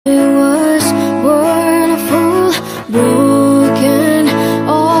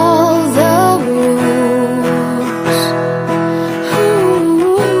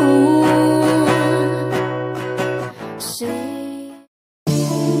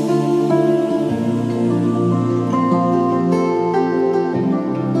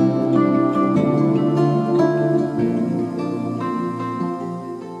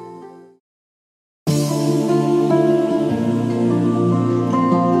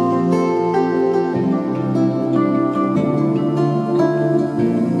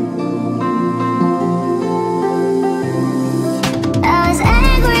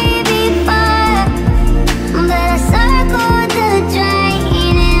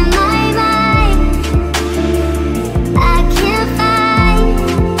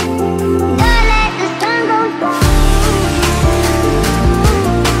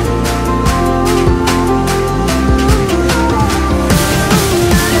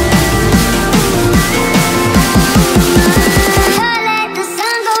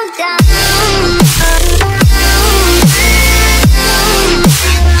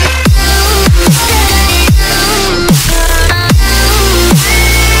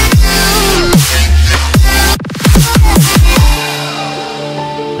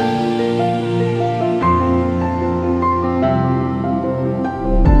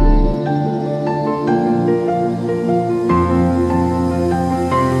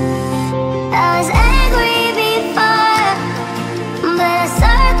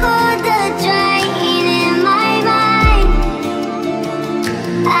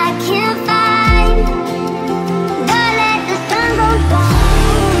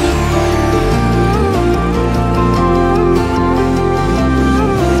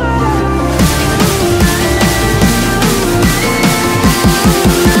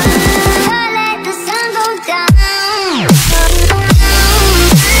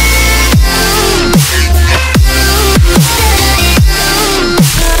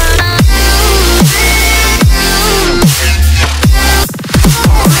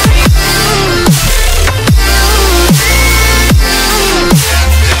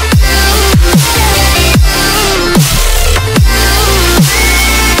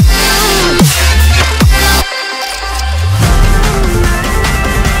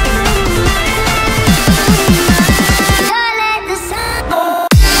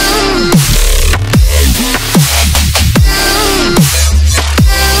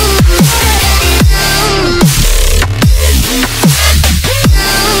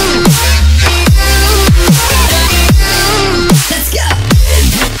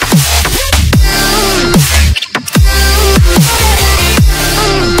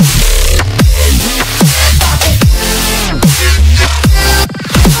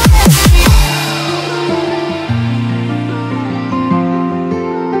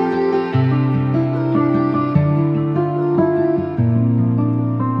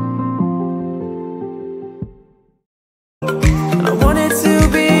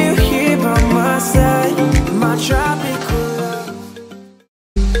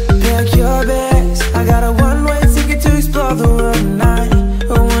like your best. I got a one-way ticket to explore the world tonight.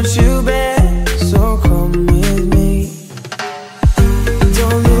 I want you back, so come with me.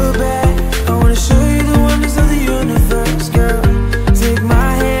 Don't look back, I wanna show you the wonders of the universe, girl. Take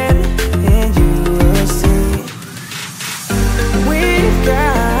my hand and you will see. We've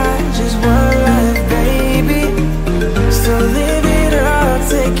got just one life, baby, so live it up,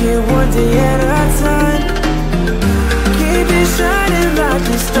 take it one day at a time. Keep it shining like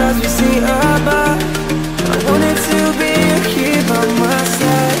the stars we see above. I wanted to be here by my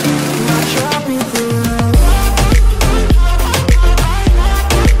side, not dropping through.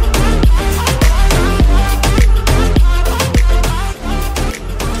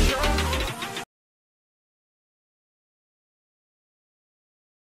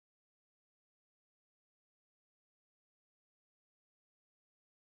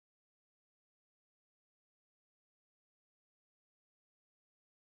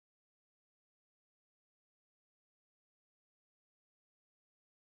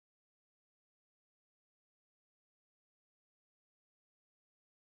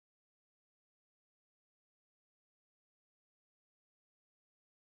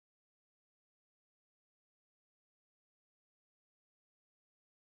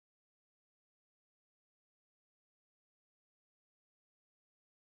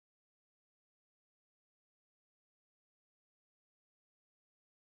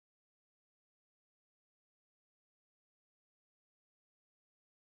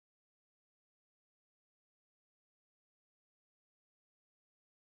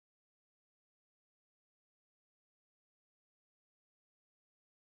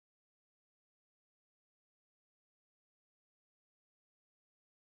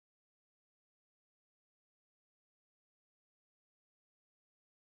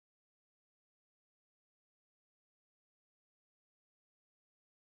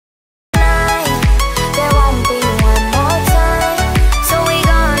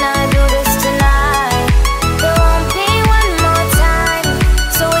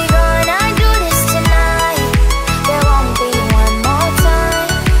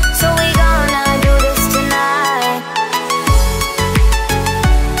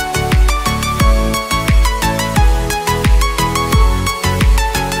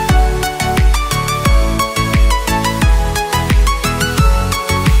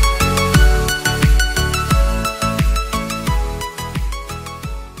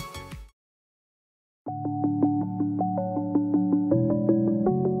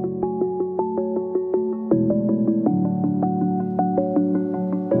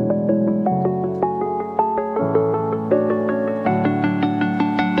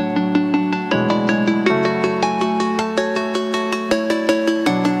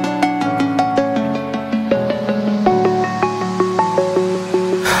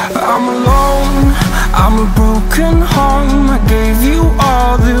 I'm alone, I'm a broken home. I gave you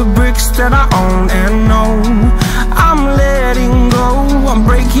all the bricks that I own and know. I'm letting go, I'm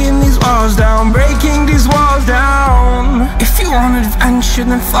breaking these walls down, breaking these walls down. If you want adventure,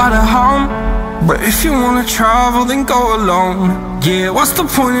 then fly to home. But if you wanna travel, then go alone. Yeah, what's the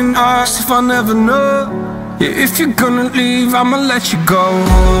point in us if I never know? Yeah, if you're gonna leave, I'ma let you go.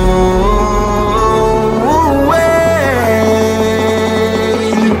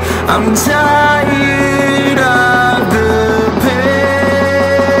 I'm tired of the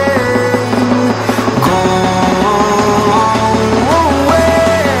pain. Go away.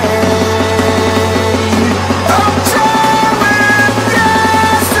 I'm tired of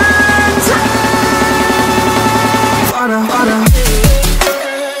yesterday.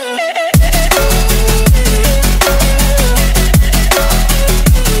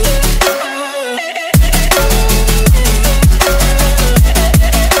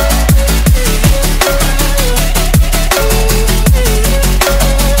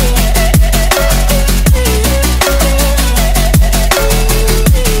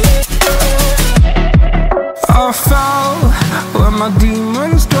 My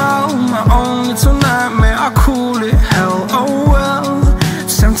demons dwell, my own little nightmare, I call it hell, oh well.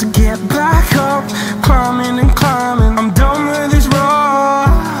 It's time to get back up, climbing and climbing. I'm done with this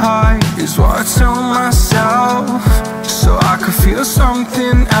ride, is what I tell myself, so I could feel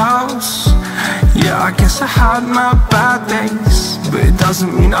something else. Yeah, I guess I had my bad days, but it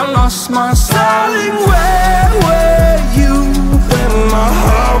doesn't mean I lost my style. Darling, where were you when my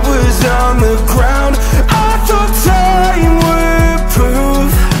heart was on the ground? I thought time would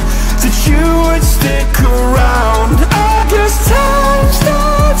prove that you would stick around.